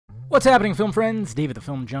What's happening, film friends? David the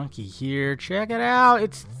Film Junkie here. Check it out.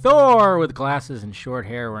 It's Thor with glasses and short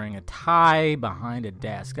hair wearing a tie behind a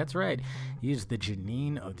desk. That's right. He's the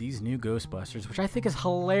Janine of these new Ghostbusters, which I think is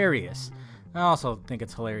hilarious. I also think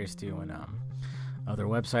it's hilarious, too, when other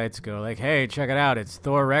websites go like, hey, check it out. It's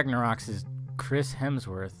Thor Ragnarok's Chris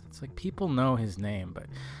Hemsworth. It's like people know his name, but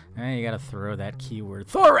you got to throw that keyword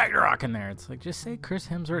Thor Ragnarok in there. It's like, just say Chris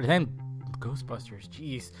Hemsworth and Ghostbusters.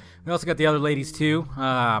 Jeez. We also got the other ladies too,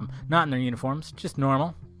 not in their uniforms, just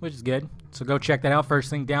normal, which is good. So go check that out.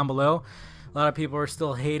 First link down below. A lot of people are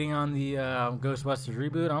still hating on the Ghostbusters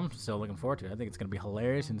reboot. I'm still looking forward to it. I think it's going to be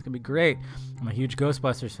hilarious and it's going to be great. I'm a huge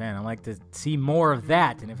Ghostbusters fan. I like to see more of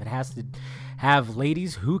that. And if it has to have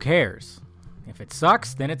ladies, who cares? If it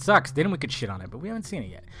sucks, then it sucks. Then we could shit on it, but we haven't seen it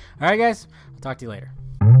yet. All right, guys. I'll talk to you later.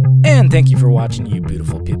 And thank you for watching, you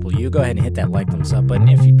beautiful people. You go ahead and hit that like, thumbs up button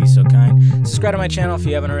if you'd be so kind. Subscribe to my channel if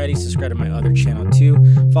you haven't already. Subscribe to my other channel too.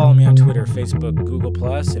 Follow me on Twitter, Facebook, Google+,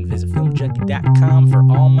 and visit filmjunkie.com for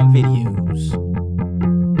all my videos.